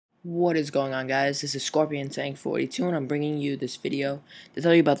What is going on, guys? This is Scorpion saying 42, and I'm bringing you this video to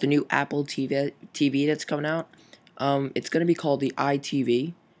tell you about the new Apple TV that's coming out. It's going to be called the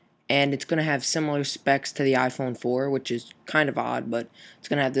ITV, and it's going to have similar specs to the iPhone 4, which is kind of odd, but it's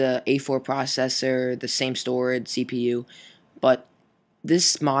going to have the A4 processor, the same storage, CPU, but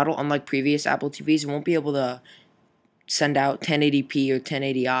this model, unlike previous Apple TVs, won't be able to send out 1080p or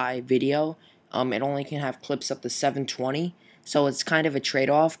 1080i video. It only can have clips up to 720. So it's kind of a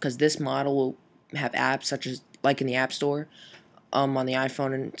trade-off because this model will have apps such as like in the App Store on the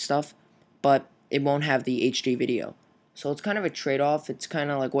iPhone and stuff, but it won't have the HD video. So it's kind of a trade-off. It's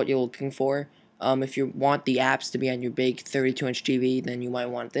kind of like what you're looking for. If you want the apps to be on your big 32-inch TV, then you might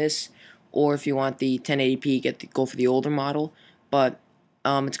want this. Or if you want the 1080p, go for the older model. But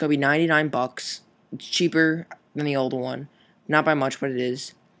it's gonna be 99 bucks. It's cheaper than the older one, not by much, but it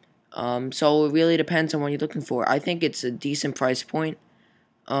is. So it really depends on what you're looking for. I think it's a decent price point.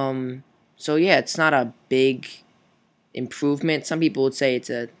 So yeah, it's not a big improvement. Some people would say it's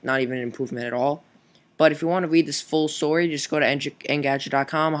not even an improvement at all. But if you want to read this full story, just go to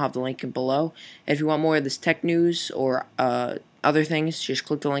Engadget.com. I'll have the link below. And if you want more of this tech news or other things, just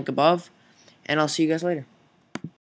click the link above. And I'll see you guys later.